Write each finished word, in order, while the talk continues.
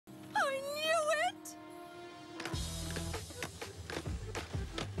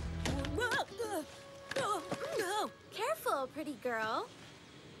pretty girl.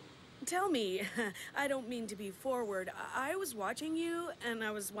 Tell me, I don't mean to be forward. I was watching you, and I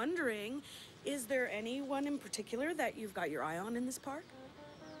was wondering, is there anyone in particular that you've got your eye on in this park?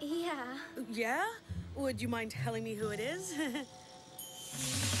 Yeah. Yeah? Would you mind telling me who it is?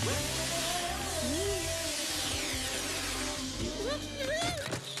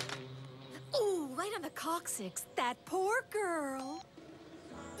 Ooh, right on the coccyx. That poor girl.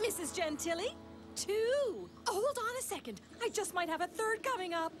 Mrs. Gentili, 2. Hold on a second. I just might have a 3rd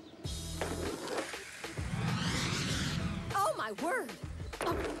coming up. Oh, my word.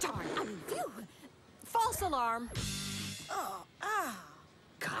 Oh, darn. Phew. False alarm. Oh,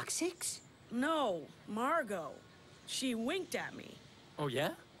 Coccyx? No, Margot. She winked at me. Oh,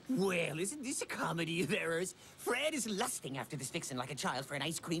 yeah? Well, isn't this a comedy of errors? Fred is lusting after this vixen like a child for an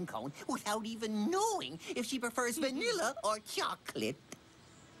ice cream cone without even knowing if she prefers vanilla or chocolate.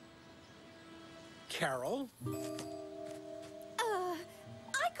 Carol? I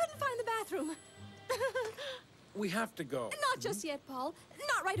couldn't find the bathroom. We have to go. Not just yet, Paul.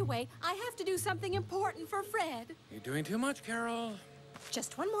 Not right away. I have to do something important for Fred. You're doing too much, Carol.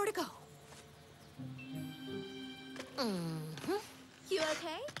 Just one more to go. You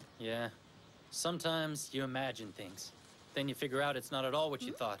okay? Yeah. Sometimes you imagine things. Then you figure out it's not at all what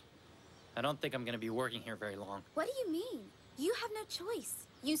you thought. I don't think I'm gonna be working here very long. What do you mean? You have no choice.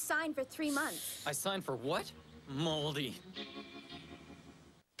 You signed for 3 months. I signed for what? Moldy.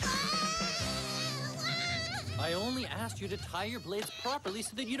 I only asked you to tie your blades properly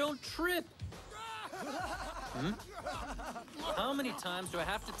so that you don't trip. How many times do I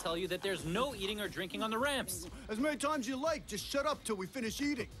have to tell you that there's no eating or drinking on the ramps? As many times you like. Just shut up till we finish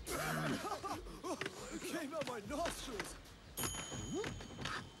eating. It came out my nostrils.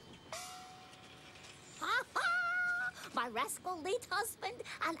 My rascal late husband,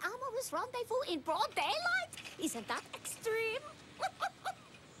 an amorous rendezvous in broad daylight? Isn't that extreme?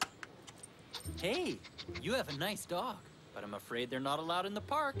 Hey, you have a nice dog, but I'm afraid they're not allowed in the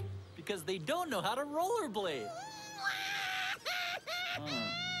park because they don't know how to rollerblade.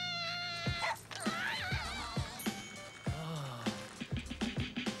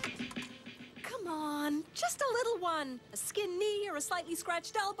 Come on, just a little one. A skinned knee or a slightly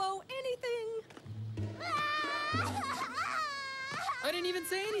scratched elbow, anything. I didn't even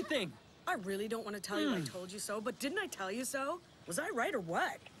say anything. I really don't want to tell you I told you so, but didn't I tell you so? Was I right or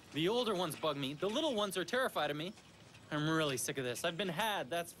what? The older ones bug me. The little ones are terrified of me. I'm really sick of this. I've been had,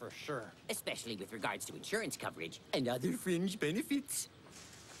 that's for sure. Especially with regards to insurance coverage and other fringe benefits.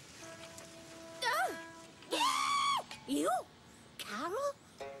 You? Carol?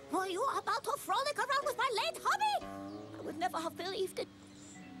 Were you about to frolic around with my late hubby? I would never have believed it.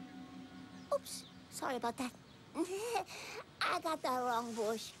 Oops. Sorry about that. I got the wrong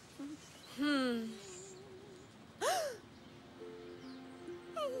bush.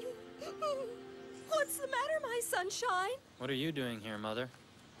 What's the matter, my sunshine? What are you doing here, Mother?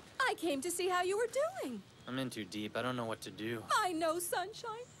 I came to see how you were doing. I'm in too deep. I don't know what to do. I know,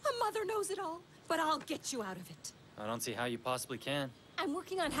 sunshine. A mother knows it all. But I'll get you out of it. I don't see how you possibly can. I'm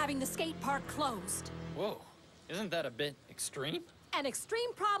working on having the skate park closed. Whoa, isn't that a bit extreme? An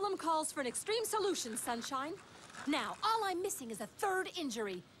extreme problem calls for an extreme solution, sunshine. Now, all I'm missing is a 3rd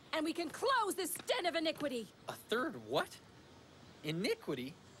injury, and we can close this den of iniquity. A 3rd what?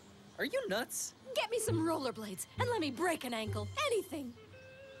 Iniquity? Are you nuts? Get me some rollerblades, and let me break an ankle. Anything.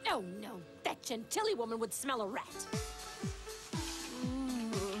 Oh, no, that Gentili woman would smell a rat.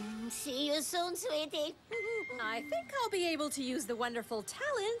 See you soon, sweetie. I think I'll be able to use the wonderful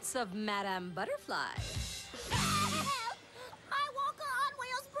talents of Madame Butterfly. Help! My walker on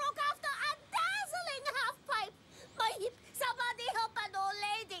wheels broke after a dazzling half-pipe. My hip, somebody help an old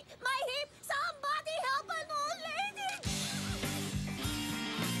lady. My hip, somebody help an old lady.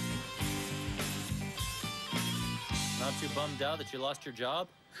 Not too bummed out that you lost your job?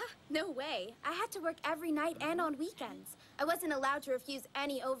 No way. I had to work every night and on weekends. I wasn't allowed to refuse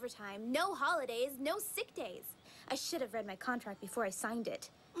any overtime, no holidays, no sick days. I should have read my contract before I signed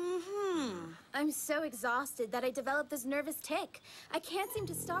it. I'm so exhausted that I developed this nervous tic. I can't seem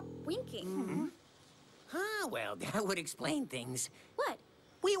to stop winking. Well, that would explain things. What?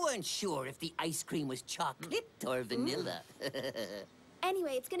 We weren't sure if the ice cream was chocolate or vanilla.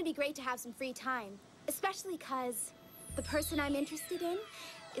 Anyway, it's gonna be great to have some free time, especially because the person I'm interested in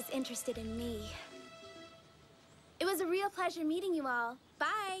is interested in me. It was a real pleasure meeting you all.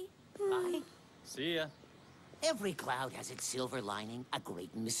 Bye. Bye. See ya. Every cloud has its silver lining. A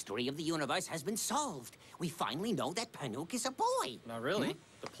great mystery of the universe has been solved. We finally know that Panook is a boy. Not really.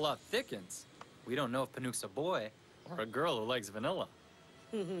 The plot thickens. We don't know if Panook's a boy or a girl who likes vanilla.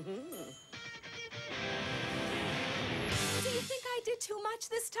 Do you too much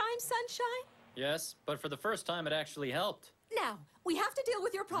this time, Sunshine? Yes, but for the first time, it actually helped. Now, we have to deal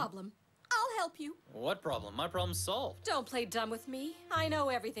with your problem. I'll help you. What problem? My problem's solved. Don't play dumb with me. I know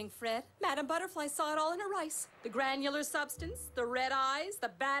everything, Fred. Madame Butterfly saw it all in her rice. The granular substance, the red eyes,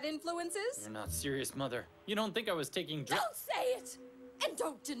 the bad influences. You're not serious, Mother. You don't think I was taking drugs? Don't say it! And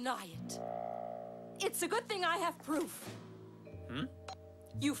don't deny it. It's a good thing I have proof.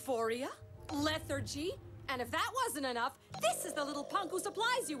 Euphoria, lethargy, and if that wasn't enough, this is the little punk who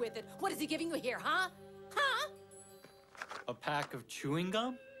supplies you with it. What is he giving you here, huh? Huh? A pack of chewing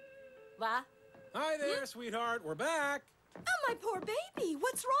gum? What? Hi there, sweetheart. We're back. Oh, my poor baby.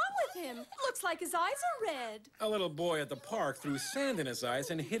 What's wrong with him? Looks like his eyes are red. A little boy at the park threw sand in his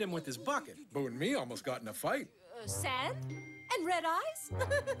eyes and hit him with his bucket. Boo and me almost got in a fight. Sand? And red eyes?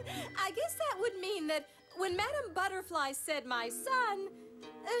 I guess that would mean that when Madame Butterfly said my son,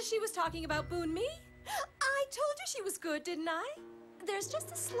 she was talking about Boo and me? I told you she was good, didn't I? There's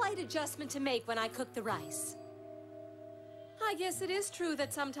just a slight adjustment to make when I cook the rice. I guess it is true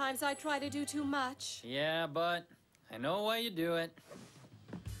that sometimes I try to do too much. Yeah, but I know why you do it.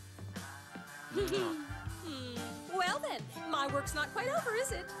 Well then, my work's not quite over,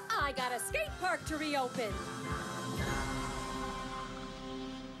 is it? I got a skate park to reopen.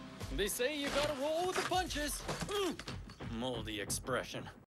 They say you gotta roll with the punches. Moldy expression.